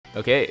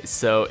Okay,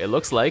 so it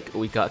looks like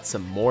we got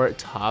some more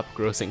top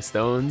grossing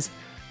stones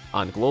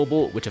on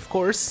global, which of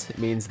course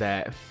means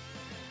that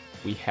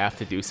we have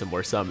to do some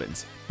more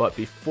summons. But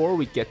before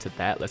we get to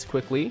that, let's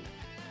quickly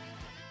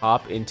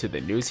hop into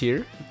the news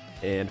here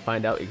and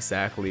find out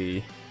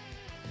exactly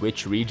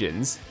which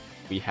regions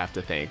we have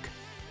to thank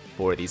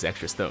for these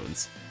extra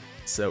stones.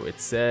 So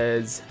it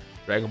says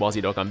Dragon Ball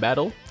Z Dokkan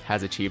Battle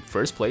has achieved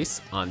first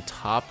place on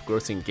top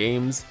grossing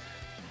games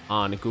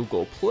on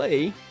Google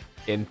Play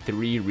in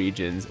 3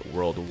 regions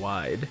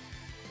worldwide.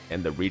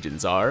 And the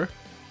regions are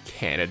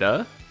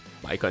Canada,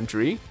 my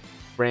country,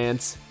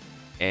 France,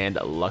 and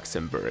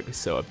Luxembourg.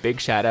 So a big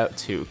shout out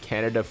to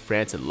Canada,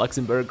 France, and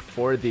Luxembourg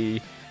for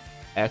the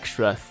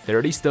extra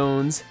 30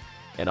 stones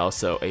and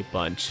also a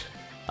bunch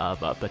of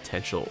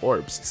potential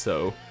orbs.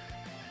 So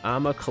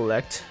I'm gonna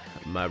collect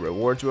my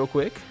rewards real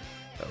quick.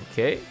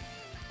 Okay,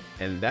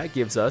 and that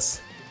gives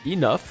us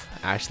enough.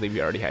 Actually,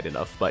 we already had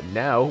enough, but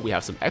now we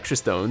have some extra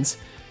stones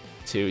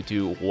to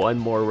do one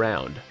more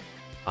round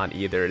on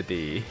either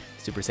the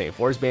Super Saiyan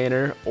 4's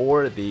banner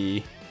or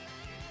the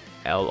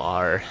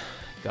LR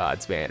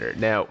God's banner.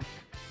 Now,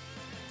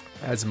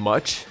 as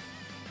much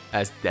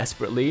as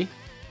desperately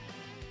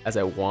as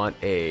I want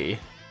a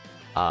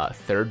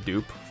third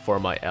dupe for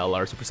my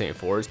LR Super Saiyan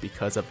 4's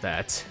because of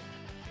that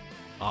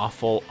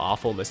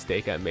awful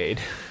mistake I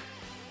made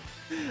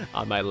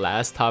on my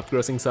last top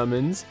grossing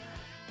summons,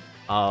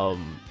 I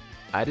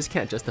just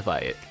can't justify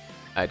it.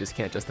 I just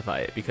can't justify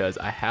it because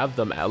I have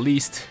them at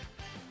least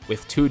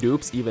with 2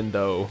 dupes, even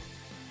though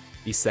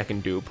the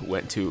second dupe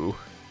went to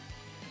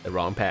the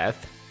wrong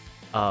path.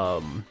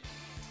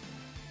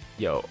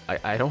 Yo,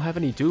 I don't have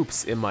any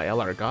dupes in my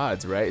LR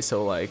Gods, right?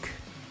 So like,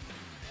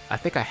 I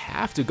think I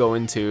have to go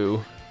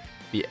into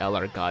the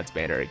LR Gods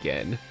banner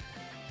again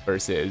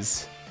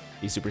versus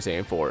the Super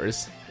Saiyan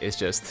 4's. It's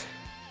just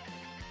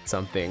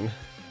something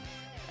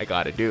I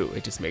gotta do.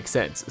 It just makes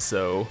sense.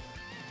 So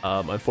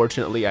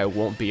unfortunately, I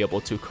won't be able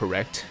to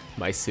correct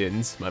my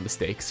sins, my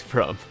mistakes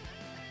from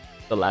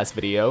the last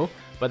video,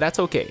 but that's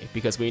okay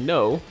because we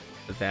know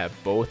that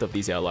both of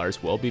these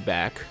LRs will be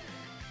back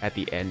at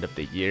the end of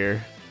the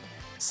year.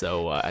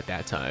 So at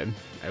that time,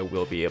 I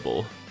will be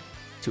able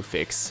to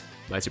fix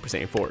my Super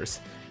Saiyan 4's.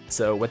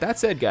 So with that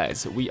said,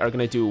 guys, we are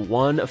gonna do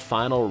one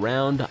final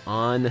round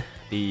on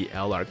the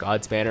LR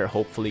Gods banner,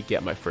 hopefully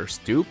get my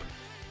first dupe.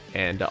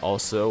 And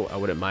also, I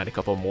wouldn't mind a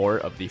couple more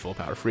of the full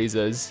power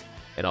Friezas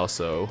and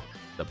also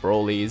the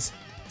Brolys.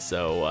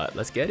 So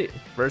let's get it.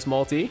 First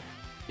multi,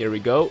 here we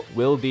go.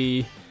 Will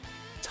the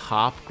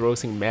top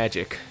grossing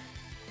magic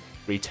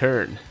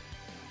return?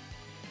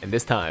 And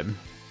this time,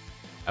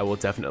 I will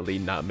definitely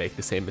not make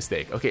the same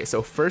mistake. Okay,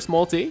 so first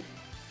multi,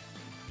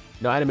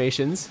 no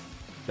animations,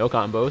 no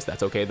combos.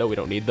 That's okay though, we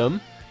don't need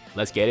them.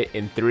 Let's get it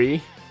in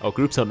 3. Oh,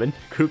 group summon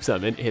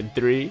in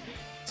 3,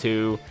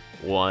 2,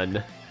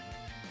 1.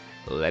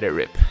 Let it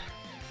rip.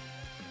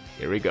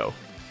 Here we go.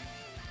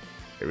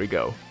 Here we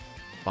go.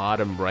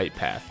 Bottom right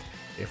path.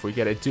 If we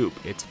get a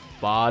dupe, it's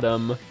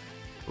bottom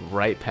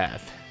right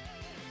path.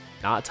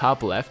 Not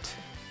top left.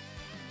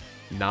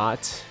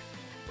 Not...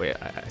 Wait,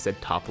 I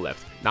said top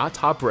left. Not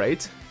top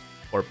right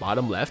or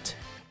bottom left.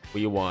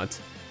 We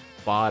want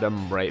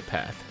bottom right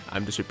path.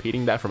 I'm just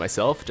repeating that for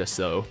myself just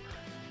so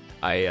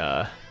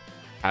I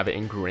have it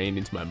ingrained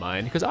into my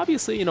mind. Because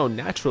obviously, you know,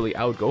 naturally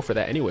I would go for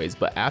that anyways.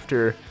 But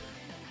after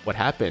what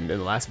happened in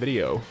the last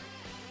video,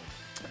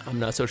 I'm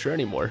not so sure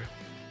anymore.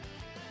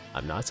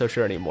 I'm not so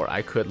sure anymore.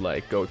 I could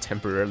like go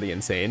temporarily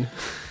insane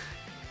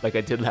like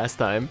I did last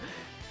time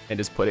and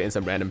just put it in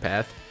some random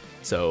path.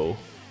 So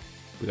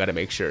we gotta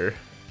make sure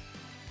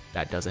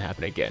that doesn't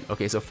happen again.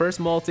 Okay, so first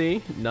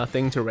multi,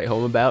 nothing to write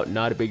home about,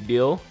 not a big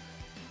deal.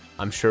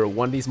 I'm sure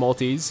one of these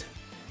multis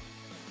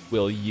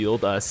will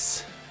yield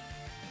us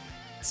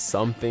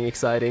something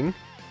exciting.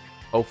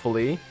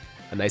 Hopefully,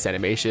 a nice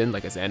animation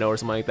like a Zeno or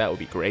something like that would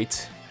be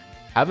great.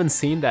 Haven't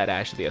seen that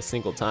actually a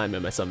single time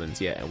in my summons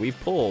yet, and we've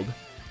pulled,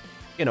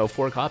 you know,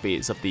 4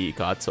 copies of the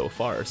god so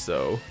far,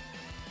 so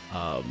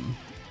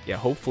yeah,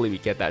 hopefully we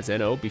get that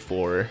Zeno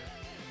before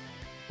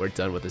we're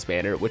done with this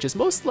banner, which is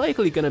most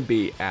likely gonna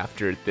be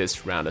after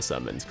this round of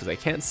summons, because I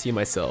can't see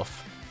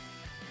myself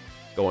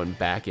going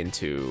back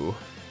into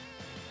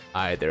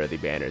either of the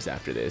banners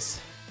after this.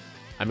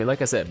 I mean,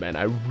 like I said, man,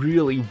 I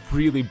really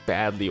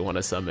badly want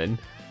to summon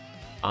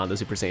on the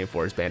Super Saiyan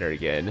 4's banner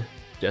again,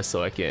 just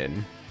so I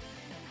can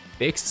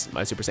fix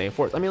my Super Saiyan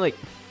 4's. I mean, like,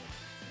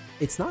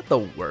 it's not the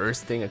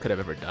worst thing I could have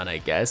ever done, I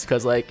guess,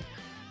 because, like,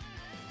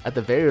 at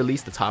the very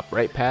least, the top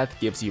right path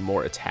gives you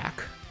more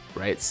attack,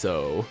 right?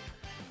 So,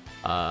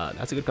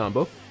 that's a good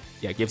combo.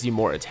 Yeah, it gives you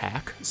more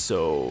attack,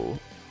 so,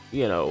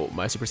 you know,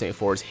 my Super Saiyan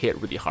 4's hit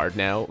really hard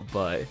now,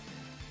 but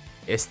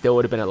it still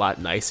would have been a lot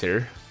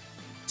nicer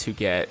to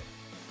get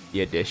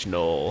the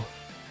additionals,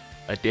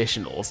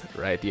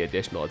 right? The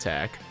additional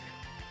attack.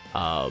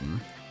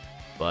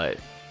 But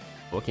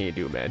what can you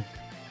do, man?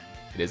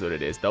 It is what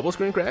it is. Double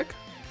screen crack.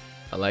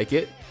 I like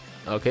it.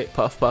 Okay,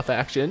 puff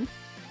action.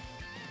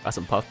 Got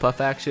some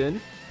puff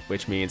action,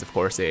 which means, of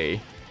course, a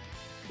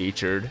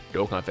featured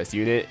Dokkan Fest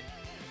unit.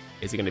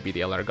 Is it going to be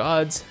the LR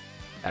Gods?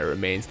 That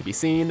remains to be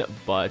seen,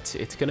 but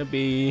it's going to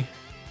be...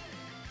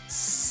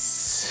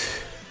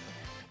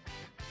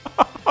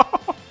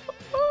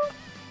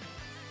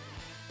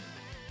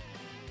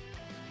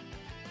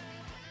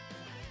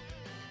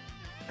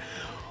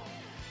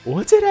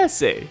 What did I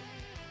say?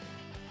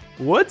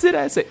 What did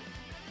I say?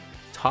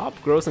 Top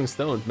grossing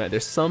stones, man.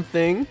 There's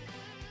something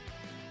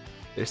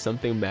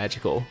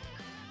magical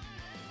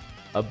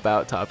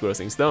about top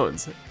grossing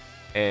stones.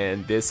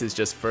 And this is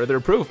just further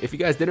proof. If you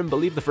guys didn't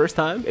believe the first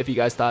time, if you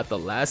guys thought the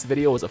last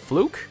video was a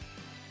fluke,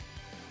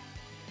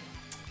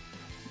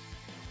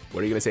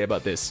 what are you gonna say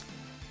about this?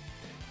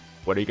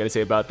 What are you gonna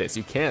say about this?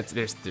 You can't.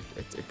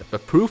 The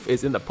proof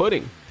is in the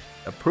pudding.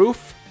 The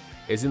proof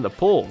is in the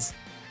polls.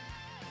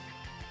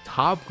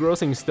 Top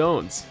grossing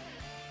stones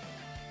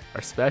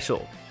are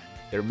special.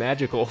 They're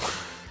magical.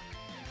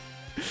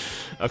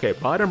 Okay,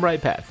 bottom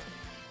right path.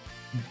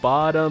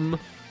 Bottom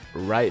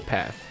right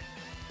path.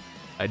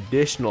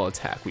 Additional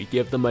attack. We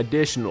give them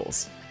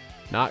additionals.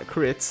 Not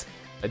crits,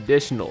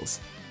 additionals.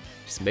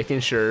 Just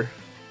making sure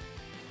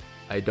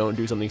I don't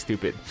do something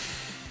stupid.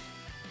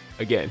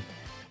 Again,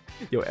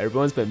 yo,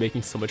 everyone's been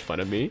making so much fun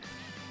of me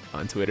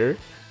on Twitter,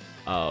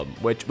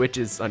 which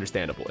is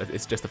understandable.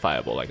 It's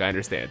justifiable. Like, I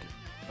understand.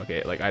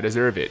 Okay, like, I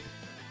deserve it.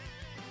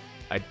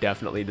 I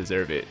definitely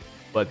deserve it.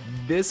 But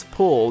this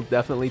pull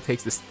definitely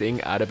takes the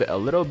sting out of it a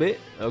little bit.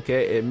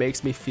 Okay, it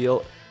makes me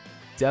feel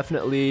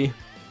definitely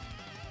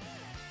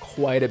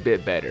quite a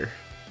bit better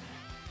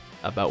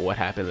about what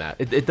happened last.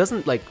 It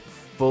doesn't like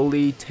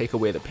fully take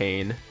away the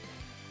pain.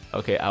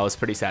 Okay, I was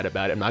pretty sad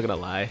about it. I'm not gonna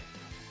lie.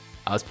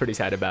 I was pretty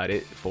sad about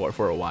it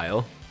for a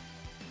while.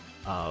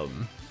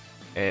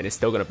 And it's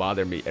still gonna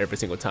bother me every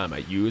single time I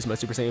use my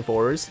Super Saiyan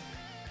 4s,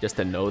 just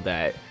to know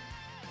that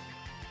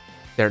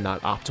they're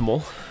not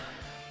optimal.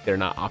 They're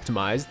not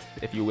optimized,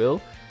 if you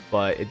will.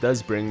 But it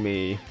does bring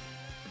me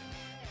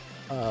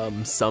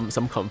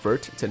some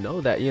comfort to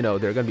know that, you know,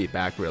 they're gonna be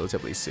back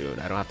relatively soon.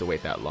 I don't have to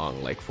wait that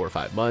long, like 4 or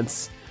 5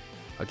 months.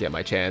 I'll get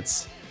my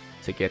chance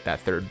to get that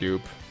third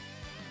dupe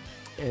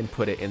and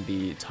put it in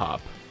the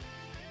top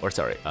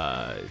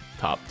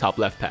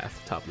left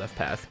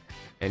path,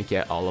 and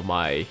get all of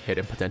my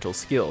hidden potential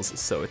skills.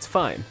 So it's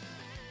fine.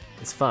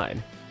 It's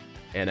fine.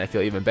 And I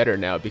feel even better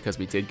now because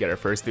we did get our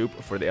first dupe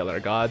for the LR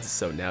Gods,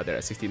 so now they're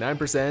at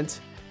 69%,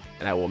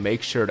 and I will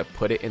make sure to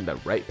put it in the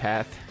right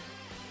path,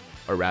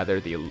 or rather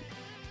the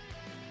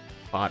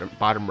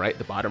bottom right,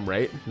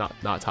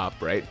 not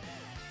top right.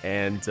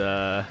 And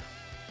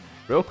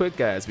real quick,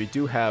 guys, we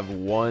do have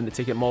one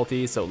ticket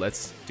multi, so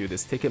let's do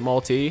this ticket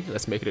multi.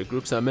 Let's make it a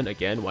group summon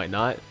again, why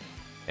not?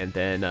 And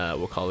then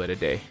we'll call it a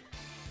day.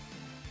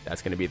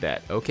 That's gonna be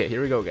that. Okay,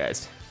 here we go,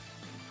 guys.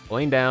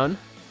 Pulling down,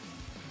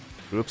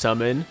 group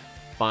summon,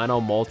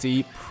 final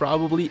multi,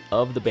 probably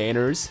of the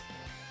banners,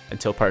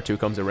 until part 2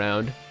 comes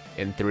around.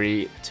 In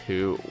 3,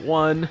 2,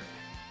 1.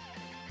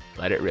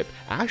 Let it rip.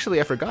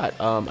 Actually, I forgot.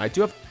 I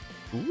do have.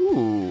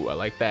 Ooh, I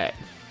like that.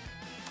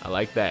 I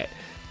like that.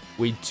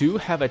 We do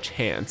have a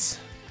chance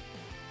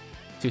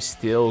to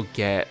still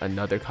get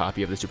another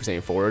copy of the Super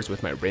Saiyan 4s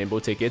with my rainbow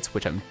tickets,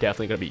 which I'm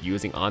definitely going to be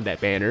using on that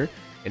banner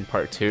in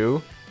part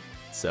 2.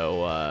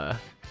 So,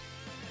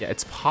 yeah,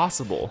 it's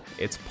possible.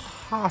 It's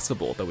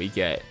possible that we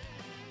get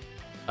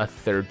a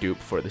third dupe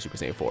for the Super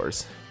Saiyan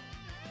 4s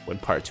when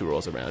part 2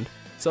 rolls around.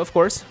 So, of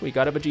course, we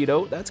got a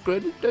Vegeta. That's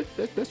good.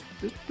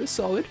 That's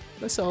solid.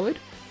 That's solid.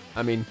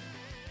 I mean,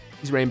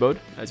 he's rainbowed,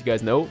 as you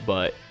guys know,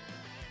 but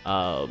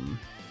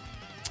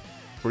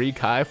free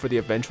Kai for the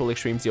eventual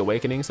Extreme Z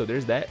Awakening, so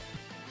there's that.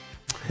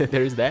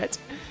 There's that.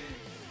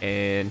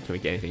 And can we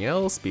get anything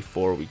else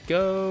before we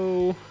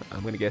go?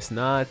 I'm gonna guess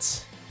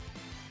not.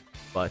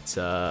 But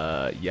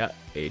yeah,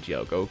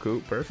 AGL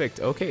Goku, perfect.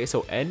 Okay,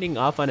 so ending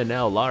off on an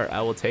LR,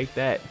 I will take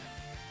that.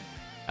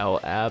 I will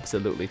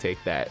absolutely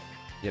take that.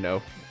 You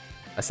know,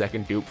 a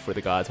second dupe for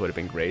the gods would have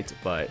been great,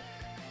 but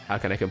how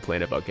can I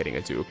complain about getting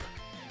a dupe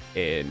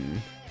in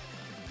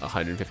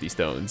 150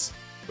 stones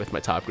with my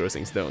top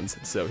grossing stones?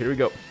 So here we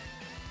go.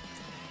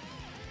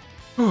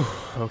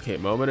 Okay,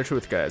 moment of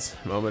truth, guys.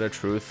 Moment of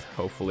truth.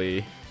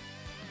 Hopefully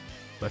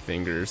my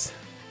fingers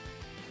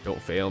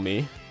don't fail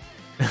me.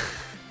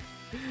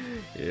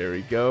 Here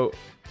we go.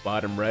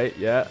 Bottom right,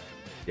 yeah.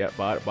 Yeah,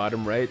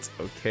 bottom right.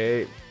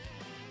 Okay.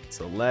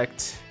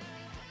 Select.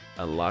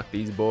 Unlock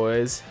these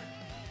boys.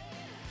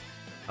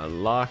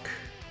 Unlock.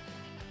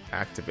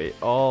 Activate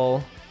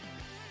all.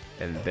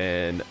 And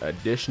then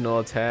additional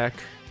attack.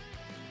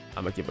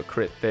 I'm gonna give a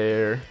crit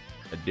there.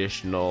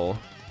 Additional.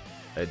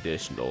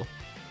 Additional.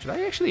 Should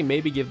I actually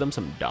maybe give them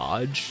some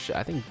dodge?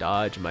 I think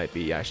dodge might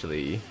be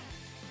actually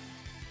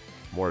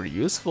more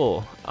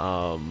useful.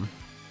 I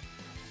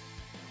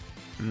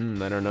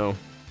don't know.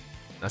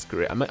 That's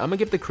great. I'm gonna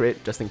give the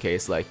crit just in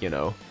case, like, you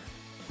know,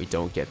 we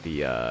don't get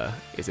the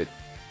is it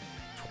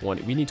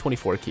 20? We need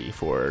 24 key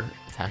for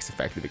attacks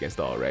effective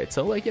against all, right?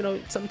 So, like, you know,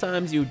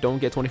 sometimes you don't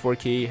get 24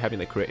 key. Having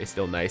the crit is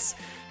still nice.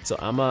 So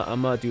I'm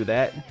gonna do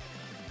that.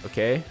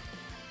 Okay,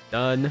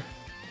 done.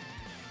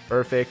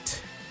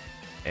 Perfect.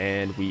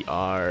 And we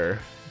are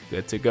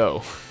good to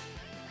go.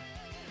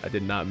 I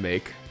did not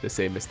make the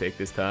same mistake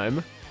this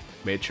time.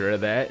 Made sure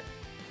of that.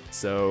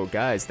 So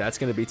guys, that's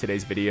gonna be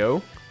today's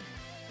video.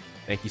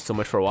 Thank you so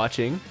much for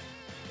watching.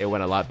 It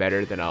went a lot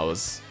better than I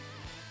was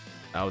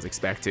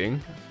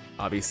expecting.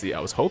 Obviously, I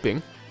was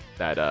hoping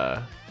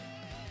that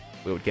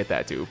we would get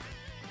that dupe,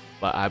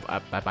 but I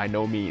by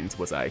no means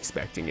was I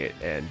expecting it,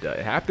 and it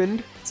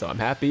happened. So I'm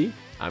happy.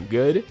 I'm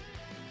good.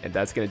 And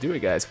that's gonna do it,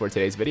 guys, for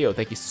today's video.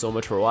 Thank you so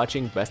much for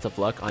watching. Best of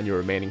luck on your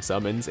remaining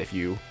summons if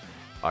you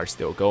are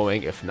still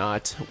going. If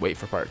not, wait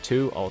for part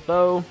 2.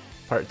 Although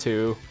part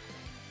 2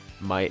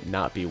 might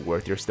not be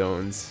worth your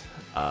stones.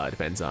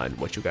 Depends on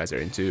what you guys are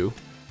into.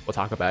 We'll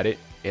talk about it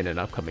in an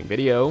upcoming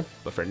video.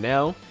 But for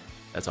now,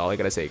 that's all I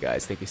gotta say,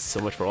 guys. Thank you so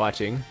much for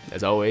watching.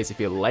 As always, if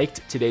you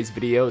liked today's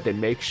video, then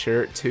make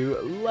sure to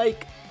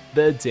like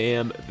the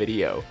damn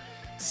video.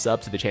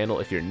 Sub to the channel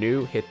if you're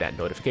new. Hit that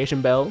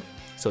notification bell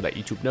so that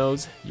YouTube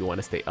knows you want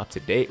to stay up to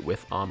date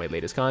with all my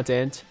latest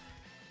content.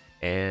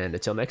 And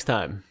until next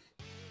time,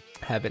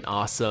 have an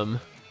awesome,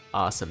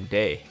 awesome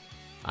day.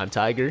 I'm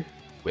Tiger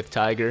with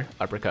Tiger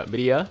Uppercut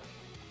Media,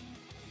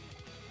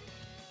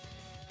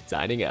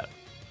 signing out.